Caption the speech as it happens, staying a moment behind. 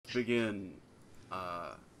begin.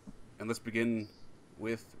 And let's begin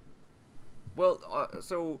with. Well,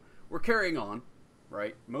 so we're carrying on,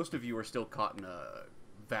 right? Most of you are still caught in a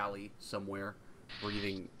valley somewhere,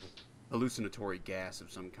 breathing hallucinatory gas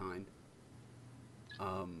of some kind.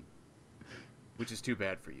 Which is too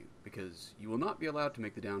bad for you, because you will not be allowed to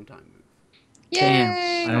make the downtime move. Damn,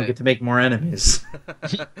 Yay! I don't get to make more enemies.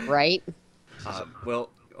 Right? Well,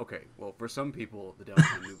 okay. Well, for some people, the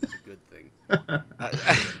downtime move is a good thing.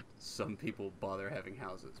 Some people bother having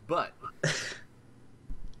houses. But,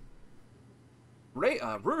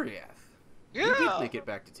 Ruriath, you did make it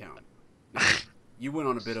back to town. Now, you went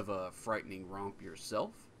on a bit of a frightening romp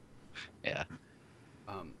yourself. Yeah.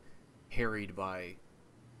 Harried by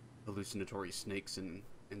hallucinatory snakes and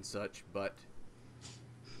such, but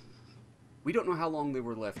we don't know how long they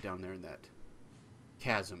were left down there in that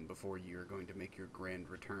chasm before you're going to make your grand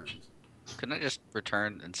returns. Couldn't I just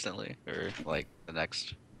return instantly, or like the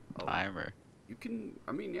next time, or? You can.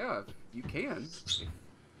 I mean, yeah, you can.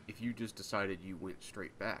 If you just decided you went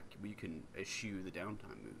straight back, we can eschew the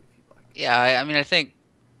downtime move if you'd like. Yeah, I mean,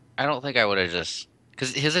 I don't think I would have just,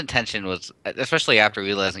 because his intention was, especially after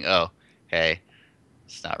realizing, oh, hey,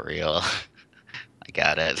 it's not real. I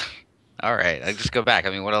got it. All right, I just go back. I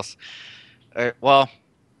mean, what else? Well,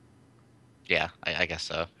 yeah, I guess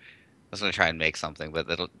so. I was gonna try and make something, but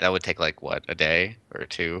that would take like what, a day or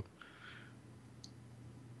two?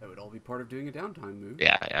 That would all be part of doing a downtime move.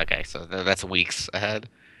 Yeah, okay, so that's weeks ahead.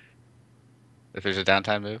 If there's a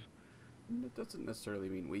downtime move. That doesn't necessarily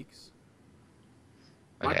mean weeks.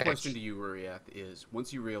 Okay. My question to you, Ruriath, is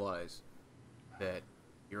once you realize that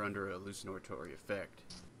you're under a hallucinatory effect,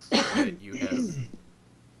 that you have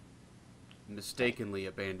mistakenly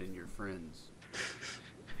abandoned your friends,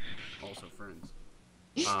 also friends,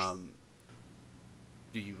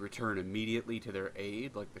 do you return immediately to their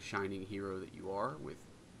aid like the shining hero that you are with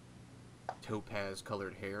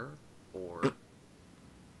topaz-colored hair, or do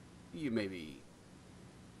you maybe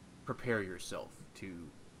prepare yourself to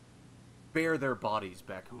bear their bodies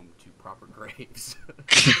back home to proper graves?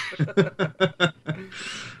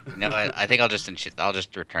 No, I think I'll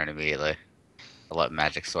just return immediately. I'll let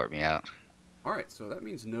magic sort me out. Alright, so that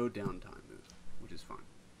means no downtime move, which is fine.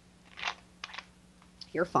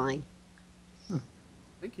 You're fine.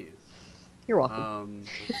 Thank you. You're welcome.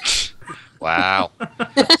 Wow.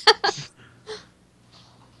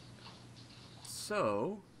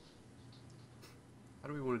 So, how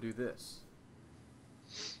do we want to do this?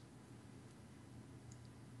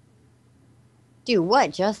 Do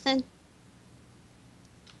what, Justin?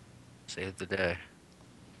 Save the day.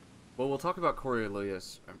 Well, we'll talk about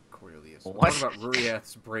Coriolis. We'll What? talk about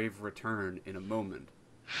Ruriath's brave return in a moment.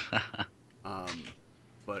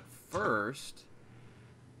 But first,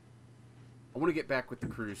 I want to get back with the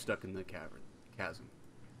crew stuck in the chasm.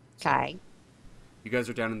 Okay. You guys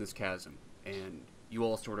are down in this chasm, and you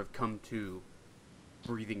all sort of come to,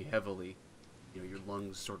 breathing heavily. You know, your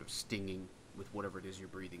lungs sort of stinging with whatever it is you're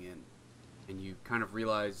breathing in. And you kind of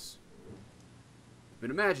realize, you've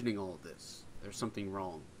been imagining all of this. There's something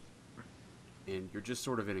wrong. And you're just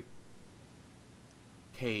sort of in a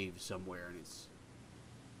cave somewhere, and it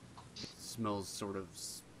smells sort of,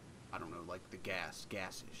 I don't know, like the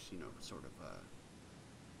gassish, you know, sort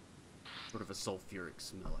of a sulfuric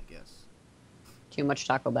smell, I guess. Too much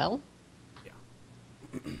Taco Bell? Yeah.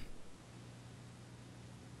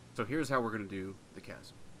 So here's how we're gonna do the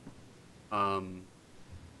chasm.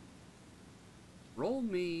 Roll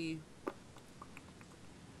me.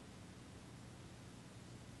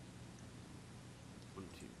 One,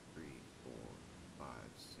 two, three, four,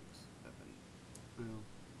 five, six, seven. Well,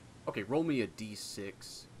 okay, roll me a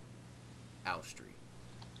D6, Austri.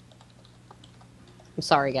 I'm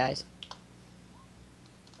sorry, guys.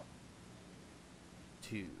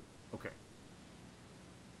 2. Okay.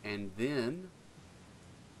 And then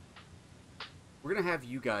we're gonna have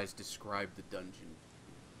you guys describe the dungeon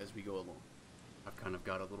as we go along. I've kind of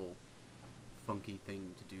got a little funky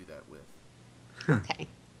thing to do that with. Okay.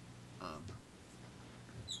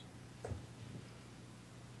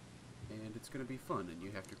 And it's gonna be fun, and you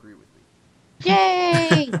have to agree with me.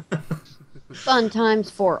 Yay! Fun times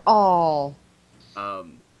for all.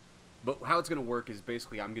 But how it's gonna work is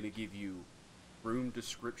basically I'm gonna give you room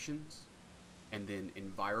descriptions and then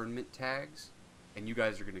environment tags, and you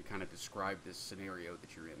guys are gonna kind of describe this scenario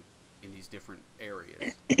that you're in these different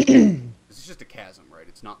areas. This is just a chasm, right?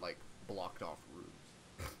 It's not like blocked off rooms.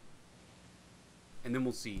 And then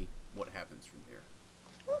we'll see what happens from there.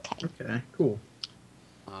 Okay. Okay, cool.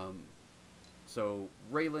 So,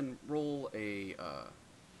 Raylan, roll a,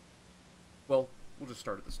 well, we'll just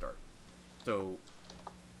start at the start. So,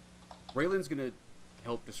 Raylan's gonna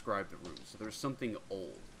help describe the room. So there's something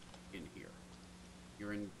old in here.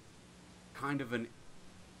 You're in kind of an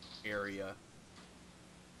area.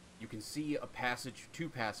 You can see a passage, two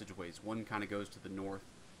passageways. One kind of goes to the north,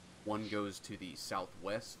 one goes to the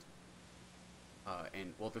southwest,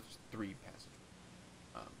 and well, there's three passageways.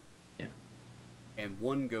 Yeah. And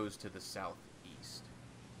one goes to the southeast.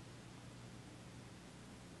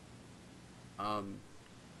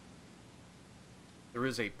 There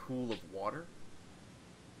is a pool of water,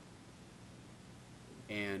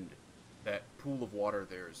 and that pool of water,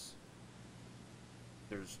 there's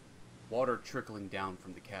water trickling down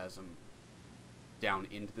from the chasm down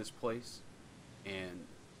into this place and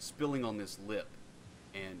spilling on this lip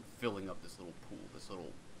and filling up this little pool, this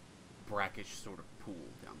little brackish sort of pool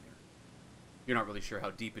down there. You're not really sure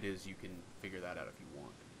how deep it is. You can figure that out if you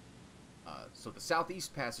want. So the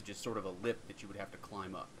southeast passage is sort of a lip that you would have to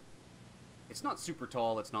climb up. It's not super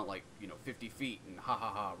tall. It's not like, 50 feet and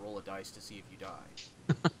roll a dice to see if you die.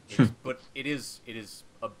 But it is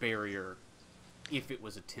a barrier if it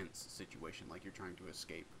was a tense situation, like you're trying to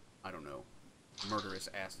escape, I don't know, murderous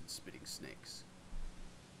acid-spitting snakes.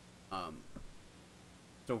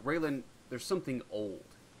 So Raylan, there's something old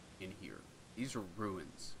in here. These are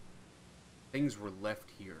ruins. Things were left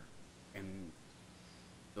here, and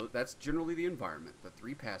that's generally the environment. The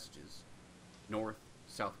three passages, north,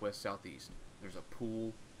 southwest, southeast. There's a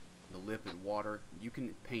pool, the lip, and water. You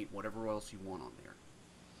can paint whatever else you want on there.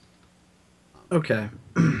 Okay.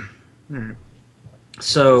 Alright.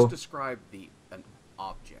 So just describe an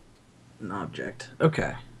object. An object.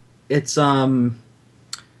 Okay. It's a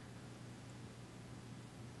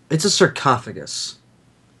sarcophagus.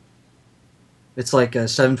 It's like a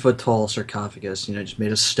 7-foot tall sarcophagus, just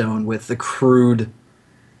made of stone with a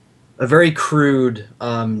very crude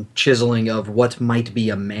chiseling of what might be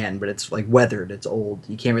a man, but it's like weathered, it's old.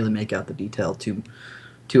 You can't really make out the detail too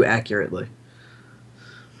accurately.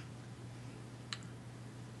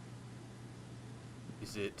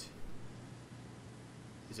 Is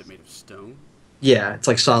it made of stone? Yeah, it's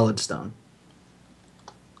like solid stone.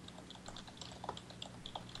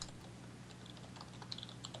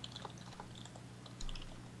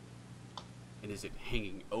 And is it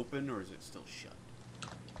hanging open or is it still shut?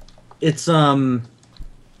 It's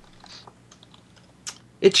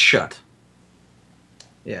shut.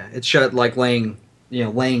 Yeah, it's shut, like laying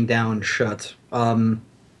down shut.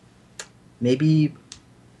 Maybe.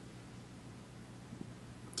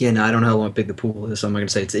 Yeah, no, I don't know how big the pool is, so I'm not gonna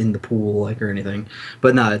say it's in the pool, or anything.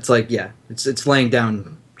 But no, it's like, yeah, it's laying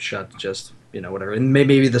down shut, just, whatever. And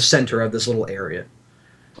maybe the center of this little area.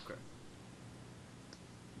 Okay.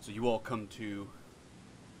 So you all come to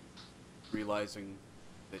realizing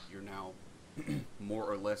that you're now more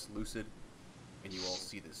or less lucid, and you all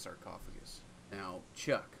see this sarcophagus. Now,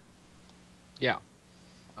 Chuck. Yeah.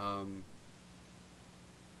 I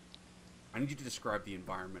need you to describe the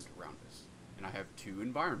environment around us. And I have 2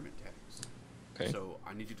 environment tags. Okay. So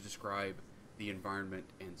I need you to describe the environment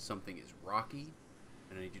and something is rocky,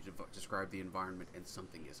 and I need you to describe the environment and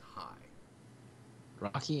something is high.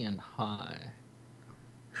 Rocky and high.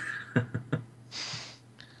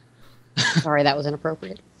 Sorry, that was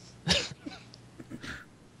inappropriate.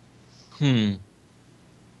 I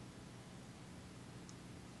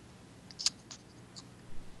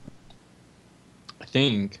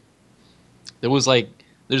think there's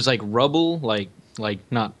rubble, like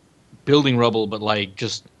not building rubble, but like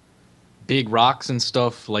just big rocks and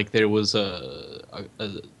stuff. Like there was a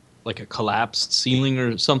collapsed ceiling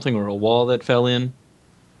or something, or a wall that fell in.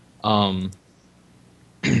 And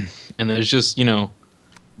there's just,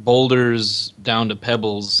 boulders down to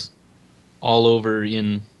pebbles all over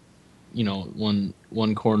in,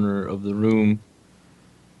 one corner of the room.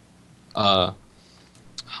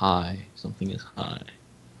 High. Something is high.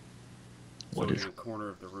 So in a corner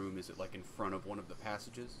of the room, is it like in front of one of the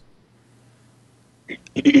passages?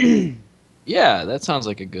 Yeah, that sounds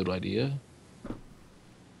like a good idea.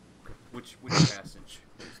 Which passage?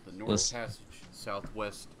 There's the north passage,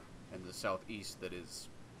 southwest, and the southeast that is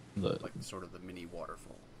like sort of the mini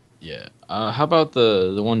waterfall. Yeah. How about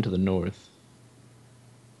the one to the north?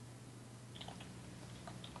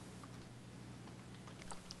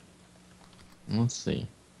 Let's see.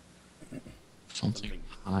 Something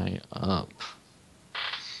high up.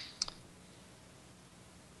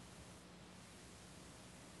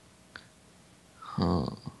 Huh.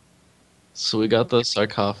 So we got the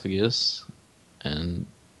sarcophagus, and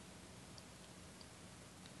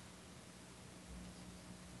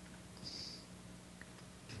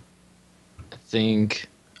I think,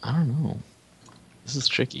 I don't know. This is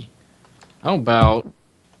tricky. How about...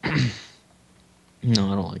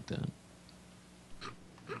 No, I don't like that.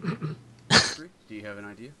 Do you have an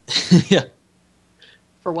idea? Yeah.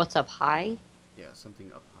 For what's up high? Yeah,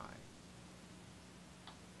 something up high.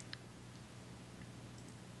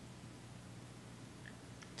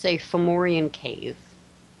 It's a Fomorian cave.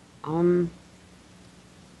 I mean,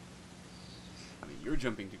 you're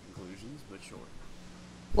jumping to conclusions, but sure.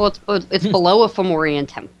 Well, it's below a Fomorian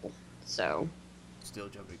temple, so Still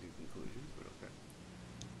jumping to conclusions, but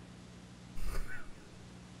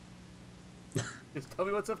okay. Just tell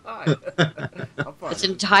me what's up high. I'm fine. this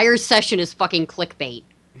entire session is fucking clickbait.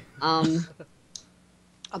 Up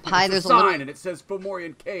high, There's there's a a little. sign, and it says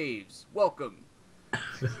Fomorian Caves. Welcome.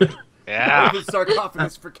 Yeah. Open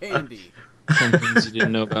sarcophagus for candy. 10 things you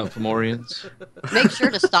didn't know about Fomorians. Make sure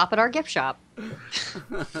to stop at our gift shop.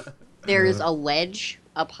 There's a ledge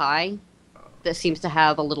up high that seems to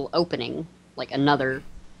have a little opening, like another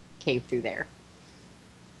cave through there.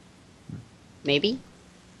 Maybe?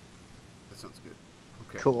 That sounds good.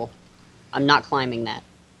 Okay. Cool. I'm not climbing that.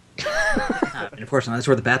 And of course, that's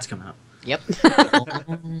where the bats come out. Yep.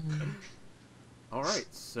 All right.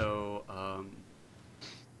 So,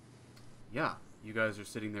 yeah, you guys are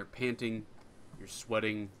sitting there panting. You're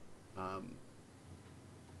sweating.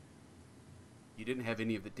 You didn't have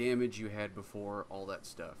any of the damage you had before. All that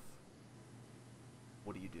stuff.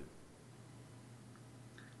 What do you do?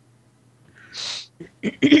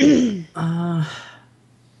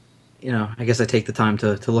 I guess I take the time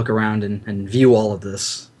to look around and view all of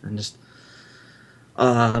this and just,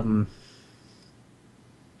 probably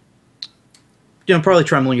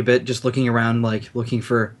trembling a bit, just looking around, like looking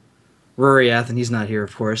for Ruriath, and he's not here,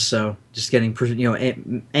 of course. So just getting,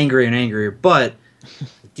 angrier and angrier. But I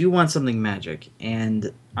do want something magic,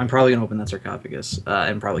 and I'm probably gonna open that sarcophagus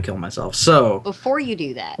and probably kill myself. So Before you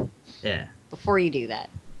do that, yeah.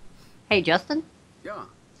 hey Justin. Yeah.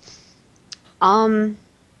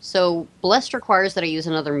 So blessed requires that I use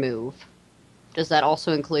another move. Does that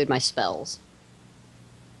also include my spells?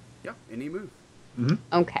 Yeah. Any move.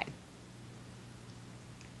 Okay.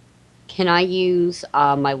 Can I use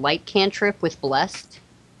my light cantrip with blessed?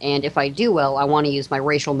 And if I do well, I want to use my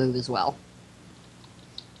racial move as well.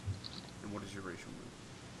 And what is your racial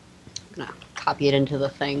move? I'm gonna copy it into the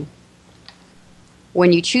thing.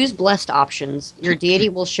 When you choose blessed options, your deity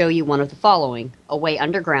will show you one of the following: a way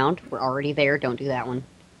underground. We're already there. Don't do that one.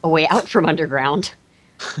 A way out from underground,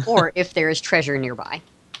 or if there is treasure nearby.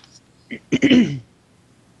 Okay.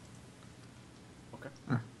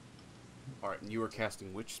 All right. And you are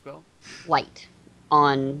casting which spell? Light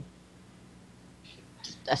on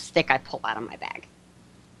a stick I pull out of my bag.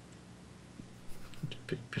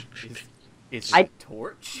 It's I- a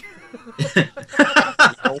torch.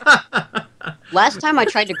 Last time I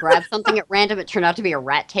tried to grab something at random, it turned out to be a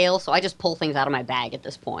rat tail, so I just pull things out of my bag at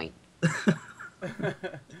this point.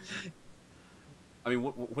 I mean,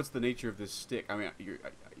 what's the nature of this stick? I mean,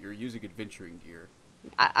 you're using adventuring gear.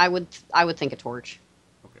 I would think a torch.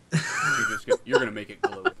 Okay. You're gonna make it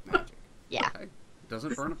glow with magic. Yeah. Okay.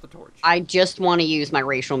 Doesn't burn up the torch. I just want to use my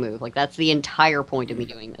racial move. Like, that's the entire point of me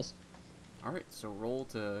doing this. All right. So roll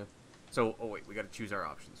to. So wait, we got to choose our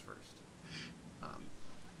options first.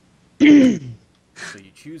 So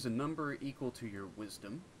you choose a number equal to your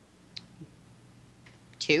wisdom.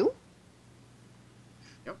 2?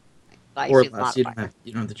 Yep. I Or choose less. You modifier.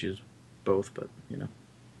 don't have to choose both, but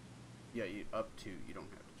Yeah, up to. You don't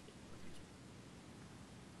have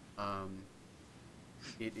to.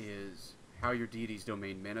 It is how your deity's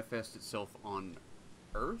domain manifests itself on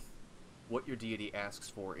Earth, what your deity asks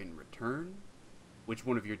for in return, which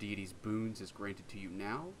one of your deity's boons is granted to you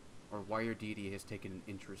now, or why your deity has taken an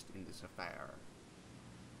interest in this affair.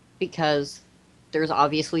 Because there's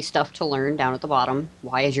obviously stuff to learn down at the bottom.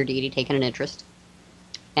 Why has your deity taken an interest?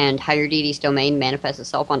 And how your deity's domain manifests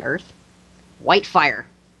itself on Earth. White fire.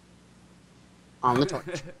 On the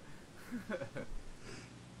torch.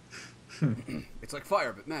 It's like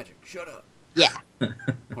fire, but magic. Shut up. Yeah.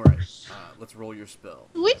 All right, let's roll your spell.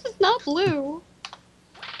 At least it's not blue.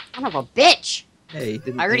 Son of a bitch! hey,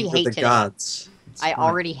 didn't I already think of hate the today. gods. It's I fine.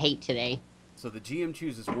 already hate today. So the GM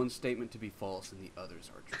chooses one statement to be false, and the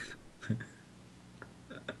others are true.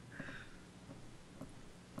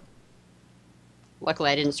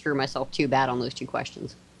 Luckily, I didn't screw myself too bad on those 2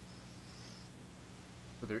 questions.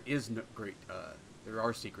 So there is no great. There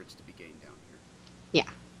are secrets to be gained down here. Yeah.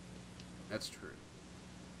 That's true.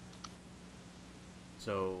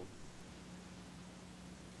 So.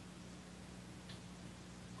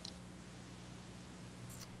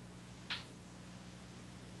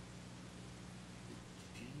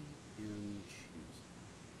 GM chooses.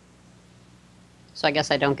 So I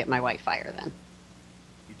guess I don't get my white fire then.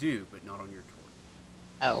 You do, but not on your torch.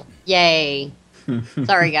 Oh. Yay.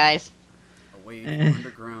 Sorry, guys. away from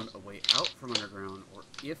underground, a way out from underground, or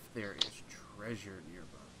if there is treasure nearby.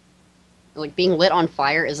 Like, being lit on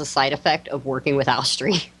fire is a side effect of working with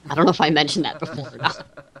Austri. I don't know if I mentioned that before or not.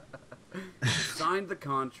 Signed the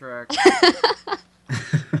contract.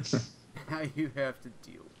 Now you have to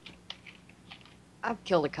deal with it. I've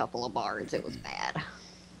killed a couple of bards. It was bad.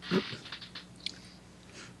 Yeah.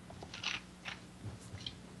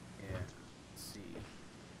 Let's see.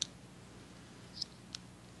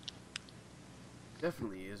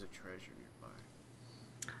 Definitely is a treasure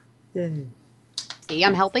nearby. Yay. See,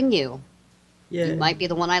 I'm helping you. Yeah. You might be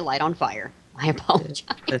the one I light on fire. I apologize.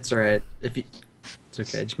 That's alright. It's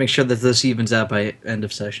okay. Just make sure that this evens out by end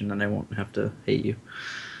of session, and I won't have to hate you.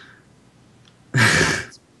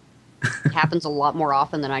 It happens a lot more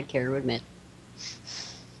often than I'd care to admit.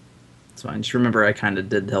 It's fine. Just remember, I kind of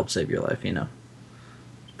did help save your life. Just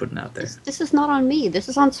putting it out there. This is not on me. This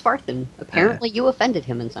is on Svarthen. Apparently, you offended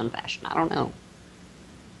him in some fashion. I don't know.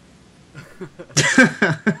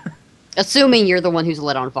 Assuming you're the one who's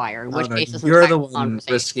lit on fire, in which case this you're entire the one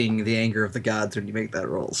conversation. risking the anger of the gods when you make that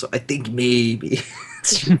roll. So I think maybe.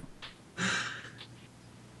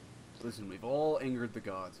 Listen, we've all angered the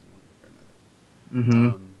gods in one way or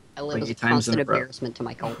another. Mm-hmm. I live Like as a 8 times constant in a row. embarrassment to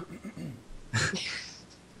my cult.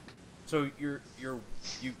 So you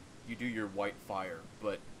do your white fire,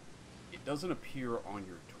 but it doesn't appear on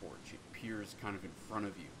your torch. It appears kind of in front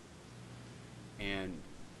of you, and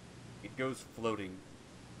it goes floating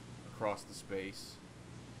across the space.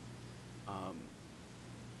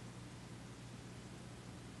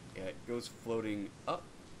 Yeah, it goes floating up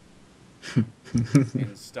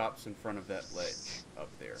and stops in front of that ledge up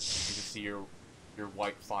there. You can see your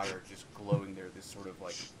white fire just glowing there. This sort of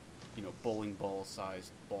like, bowling ball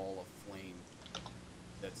sized ball of flame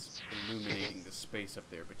that's illuminating the space up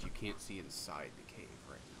there, but you can't see inside the cave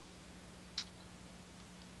right now.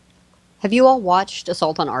 Have you all watched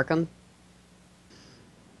Assault on Arkham?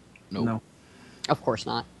 Nope. No. Of course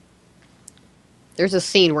not. There's a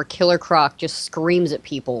scene where Killer Croc just screams at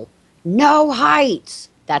people, "No heights!"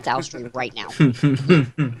 That's Austri right now.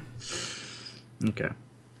 Okay.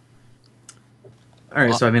 All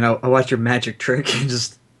right. So I mean, I'll watch your magic trick and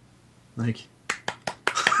just like.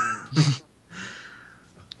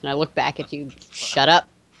 And I look back at you, shut up.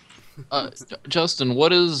 Justin, what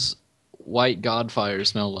does white godfire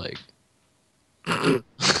smell like?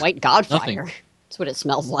 White Godfire. Nothing. That's what it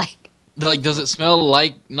smells like. Like, does it smell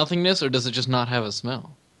like nothingness, or does it just not have a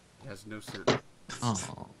smell? It has no scent.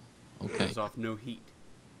 Oh, okay. Gives off no heat.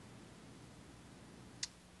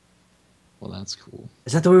 Well, that's cool.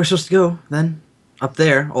 Is that the way we're supposed to go then? Up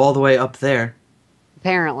there, all the way up there.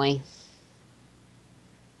 Apparently.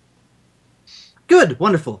 Good,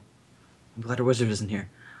 wonderful. I'm glad our wizard isn't here.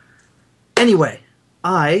 Anyway,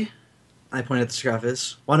 I point at the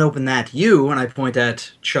sarcophagus, want to open that. You, and I point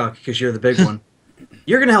at Chuck, because you're the big one.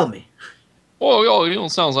 You're going to help me. Oh, yo, it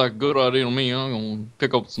sounds like a good idea to me. I'm gonna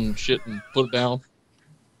pick up some shit and put it down.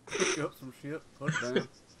 Pick up some shit, put it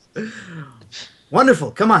down.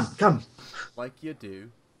 Wonderful, come on, come. Like you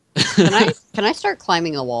do. Can I start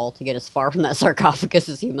climbing a wall to get as far from that sarcophagus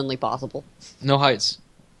as humanly possible? No heights.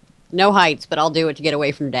 No heights, but I'll do it to get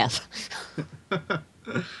away from death. Come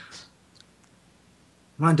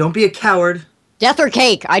on, don't be a coward. Death or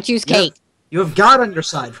cake? I choose cake. You have God on your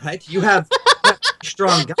side, right? You have a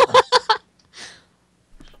strong God.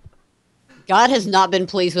 God has not been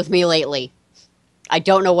pleased with me lately. I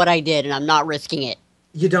don't know what I did, and I'm not risking it.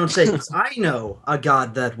 You don't say, 'cause I know a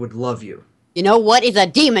God that would love you. You know what? Is a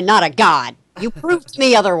demon, not a god. You proved to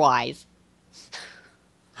me otherwise.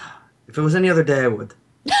 If it was any other day, I would.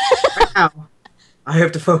 Right now, I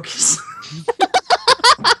have to focus.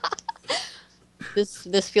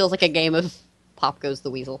 This feels like a game of Pop Goes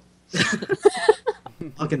the Weasel.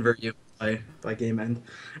 I'll convert you by game end.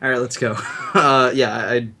 All right, let's go.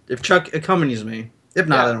 If Chuck accompanies me, if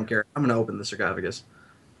not, I don't care. I'm gonna open the sarcophagus.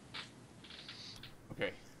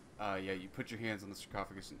 Okay. You put your hands on the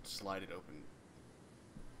sarcophagus and slide it open.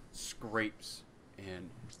 Scrapes and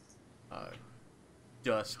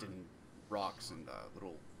dust and rocks and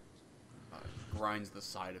little grinds the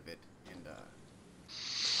side of it and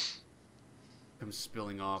comes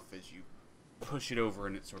spilling off as you push it over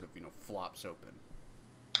and it sort of flops open.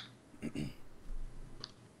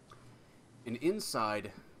 And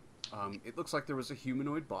inside, it looks like there was a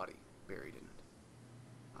humanoid body buried in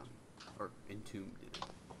it, or entombed in it.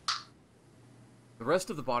 The rest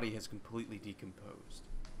of the body has completely decomposed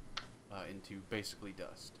into basically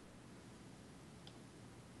dust.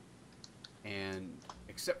 And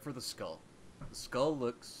except for the skull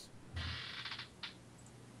looks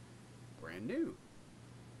brand new.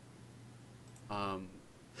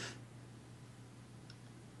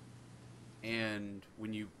 and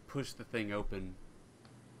when you push the thing open,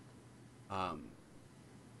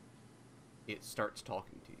 it starts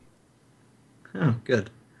talking to you. Oh, good.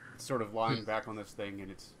 It's sort of lying back on this thing, and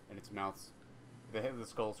its mouth, the head of the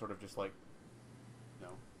skull, sort of just like,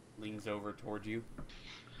 leans over towards you,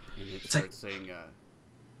 and it starts saying,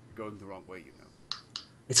 "Going the wrong way, you know."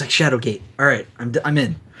 It's like Shadowgate. All right, I'm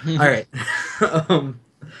in. All right.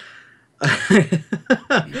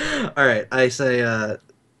 All right. I say,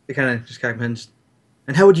 it kind of just happens.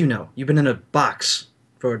 And how would you know? You've been in a box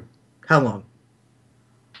for how long?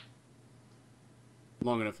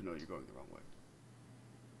 Long enough to know you're going the wrong way.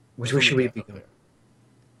 Which way should we be Up going? there.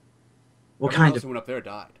 What Everyone kind else of? who went up there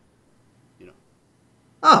died.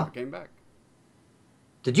 Oh, Never came back.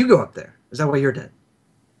 did you go up there? Is that why you're dead?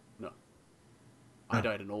 No. I Oh.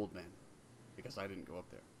 died an old man because I didn't go up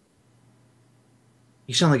there.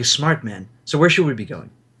 You sound like a smart man. So where should we be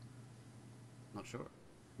going? Not sure.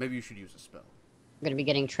 Maybe you should use a spell. I'm gonna be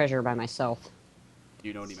getting treasure by myself. Do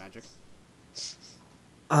you know any magic?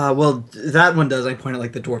 Well, that one does. I point at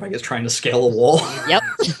like the dwarf, I guess, trying to scale a wall. Yep.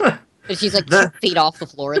 And she's like That- 2 feet off the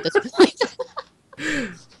floor at this point.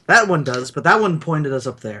 That one does, but that one pointed us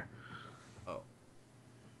up there. Oh.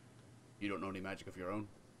 You don't know any magic of your own?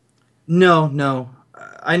 No.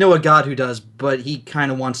 I know a god who does, but he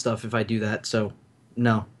kind of wants stuff if I do that, so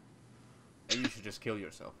no. Maybe you should just kill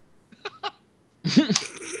yourself.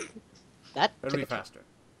 That That'd be faster.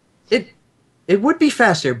 It would be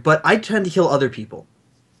faster, but I tend to kill other people.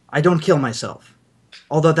 I don't kill myself.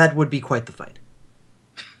 Although that would be quite the fight.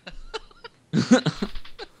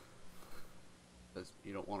 Because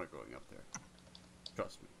you don't want it going up there.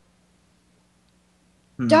 Trust me.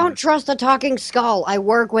 Don't trust the talking skull. I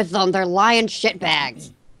work with them. They're lying shitbags.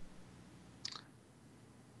 Do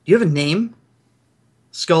you have a name?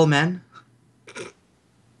 Skullman?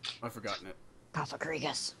 I've forgotten it.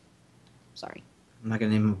 Kathakrigas. Sorry. I'm not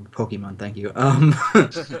gonna name him a Pokemon, thank you.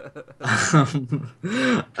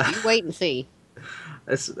 You wait and see.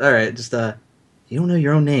 That's alright, just you don't know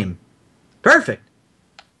your own name. Perfect!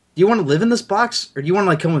 Do you want to live in this box, or do you want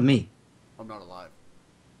to come with me? I'm not alive.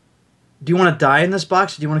 Do you want to die in this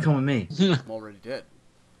box, or do you want to come with me? I'm already dead.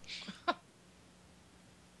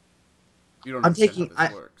 You don't I'm understand taking how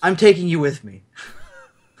this works. I'm taking you with me.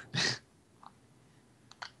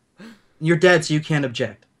 You're dead, so you can't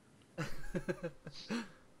object.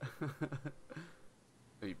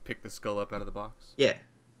 So you pick the skull up out of the box? Yeah.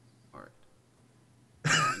 Alright.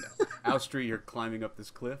 Austri, you're climbing up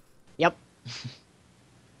this cliff? Yep.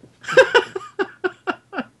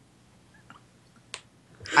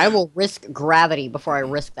 I will risk gravity before I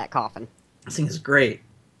risk that coffin. This thing is great.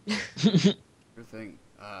 Good thing.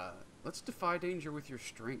 Let's defy danger with your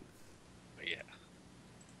strength. Yeah.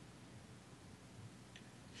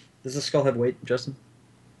 Does the skull have weight, Justin?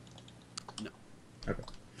 No. Okay.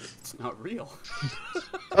 It's not real.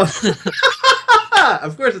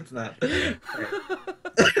 Of course it's not.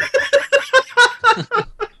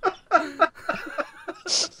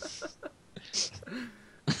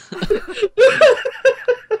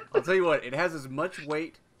 I'll tell you what, it has as much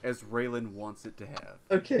weight as Raylan wants it to have.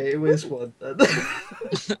 Okay, it weighs one.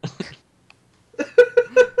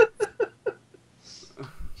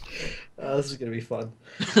 This is gonna be fun.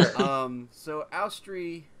 So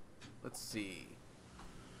Austri, let's see.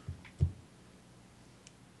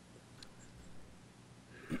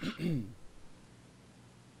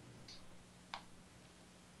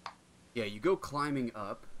 Yeah, you go climbing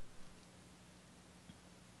up.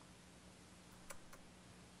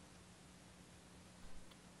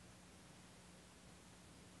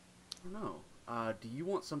 I don't know. Do you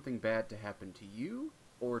want something bad to happen to you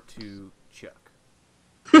or to Chuck?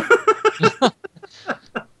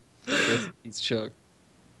 He's Chuck.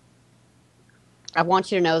 I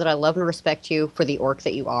want you to know that I love and respect you for the orc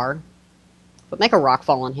that you are. But make a rock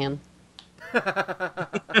fall on him.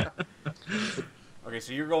 Okay,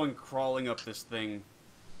 so you're going crawling up this thing,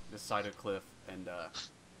 this side of cliff, and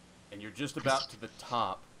you're just about to the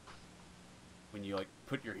top when you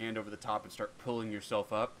put your hand over the top and start pulling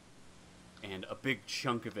yourself up, and a big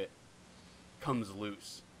chunk of it comes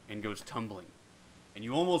loose and goes tumbling, and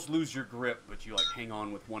you almost lose your grip, but you hang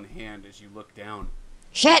on with one hand as you look down.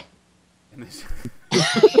 Shit! And this,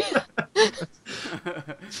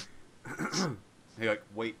 you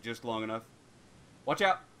wait just long enough. Watch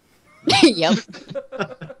out! Yep.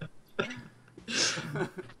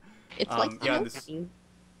 It's like yeah, smoking.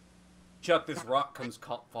 Chuck, this rock comes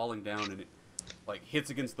falling down, and it hits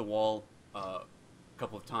against the wall a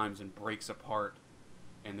couple of times and breaks apart,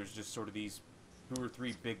 and there's just sort of these 2 or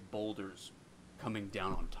 3 big boulders coming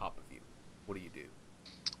down on top of you. What do you do?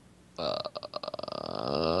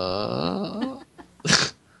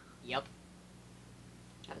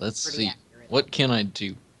 Let's Pretty see. accurate. What can I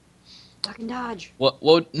do? Duck and dodge.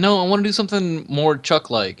 What? No, I want to do something more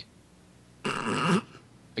Chuck-like. I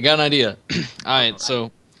got an idea. All right,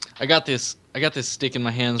 so I got this stick in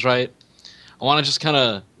my hands, right? I want to just kind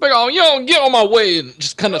of, like, oh, yo, get on my way, and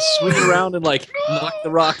just kind of swing it around and like knock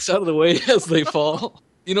the rocks out of the way as they fall.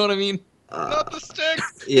 You know what I mean? Not the stick.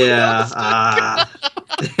 Yeah.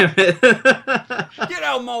 Damn it. Get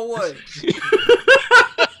out of my way!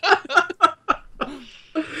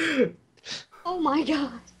 Oh my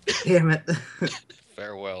god. Damn it.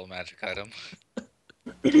 Farewell, magic item.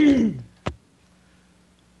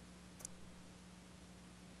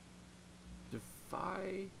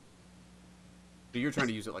 Defy. So you're trying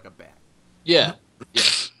to use it like a bat. Yeah.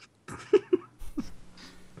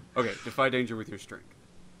 Okay, defy danger with your strength.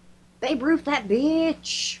 Babe Ruth, that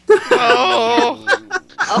bitch. Oh.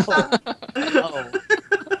 Oh. Oh.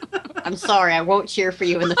 I'm sorry, I won't cheer for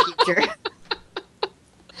you in the future.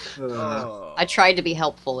 Oh. I tried to be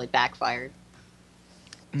helpful, it backfired.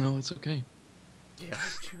 No, it's okay. Yeah,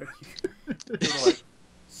 you're gonna, like,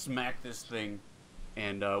 smack this thing,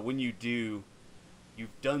 and when you do, you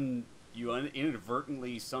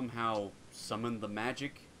inadvertently somehow summon the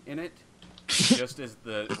magic in it, just as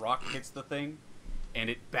the rock hits the thing, and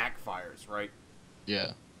it backfires, right?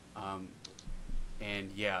 Yeah.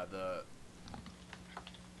 And yeah, the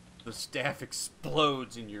staff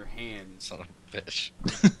explodes in your hands. Son of a bitch.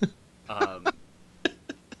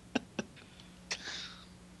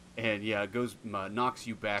 And yeah, it goes knocks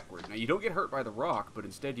you backward. Now you don't get hurt by the rock, but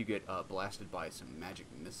instead you get blasted by some magic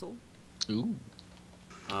missile. Ooh.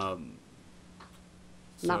 Not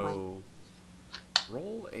So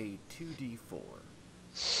roll a 2d4.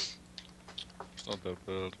 It's not that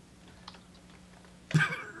bad.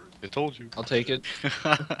 I told you. I'll take it.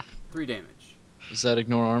 3 damage. Does that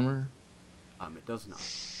ignore armor? It does not.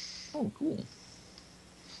 Oh, cool.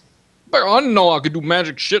 But I didn't know I could do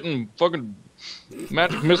magic shit and fucking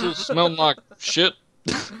magic missiles smell like shit.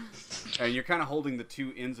 And you're kind of holding the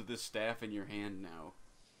 2 ends of this staff in your hand now,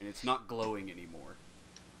 and it's not glowing anymore.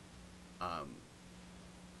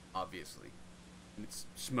 Obviously. And it's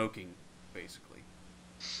smoking, basically.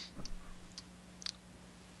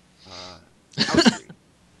 Austri.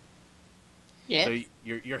 Yeah. So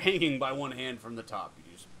you're hanging by one hand from the top.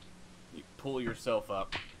 You pull yourself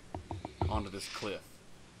up onto this cliff.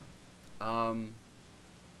 There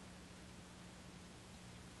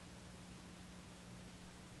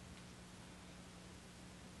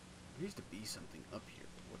needs to be something up here.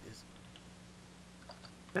 What is it?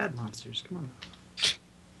 Bad monsters, come on.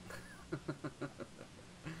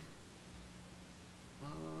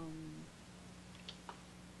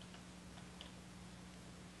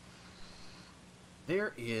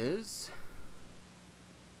 There is.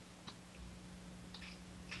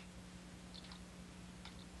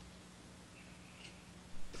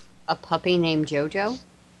 A puppy named Jojo?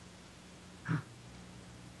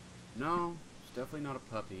 No, it's definitely not a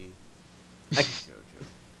puppy. A- Jojo.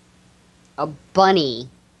 A bunny.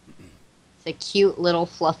 It's a cute little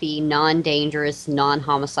fluffy, non-dangerous,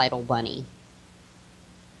 non-homicidal bunny.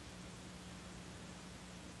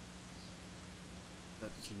 That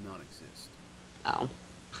does not exist. Oh.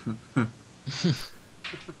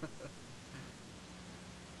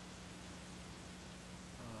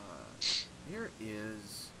 There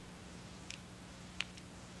is.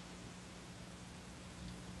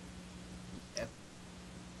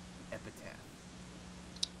 Epitaph.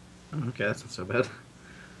 Oh, okay, that's not so bad.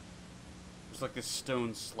 It's like this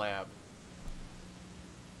stone slab.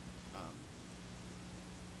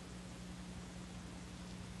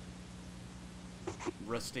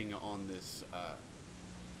 Resting on this,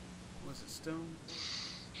 was it stone?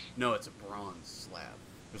 No, it's a bronze slab.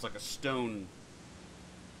 There's like a stone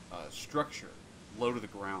structure low to the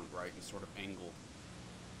ground, right, and sort of angled,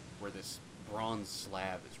 where this bronze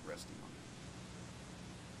slab is resting on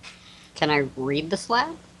Can I read the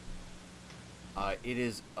slab? it. It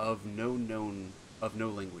is of no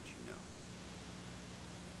language you know.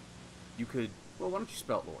 You could, well, why don't you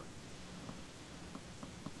spell it, Lord?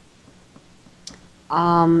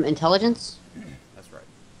 Intelligence? That's right.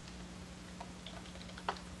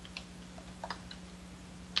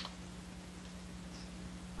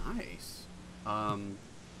 Nice.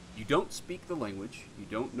 You don't speak the language. You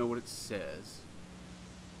don't know what it says.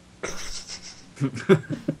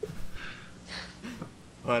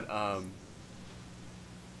 But,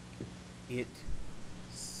 it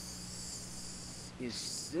is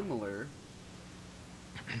similar.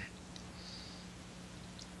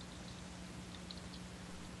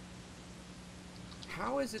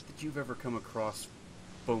 How is it that you've ever come across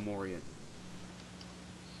Fomorian?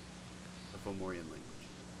 The Fomorian language.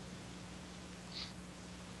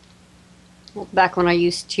 Well, back when I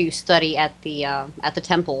used to study at the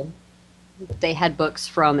temple, they had books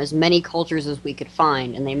from as many cultures as we could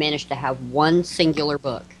find, and they managed to have one singular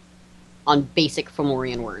book on basic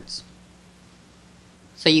Fomorian words.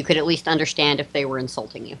 So you could at least understand if they were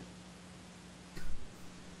insulting you.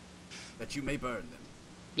 That you may burn them.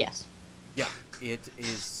 Yes. Yeah, it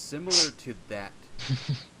is similar to that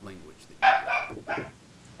language that you read.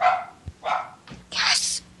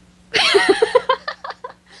 Yes!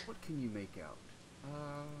 What can you make out?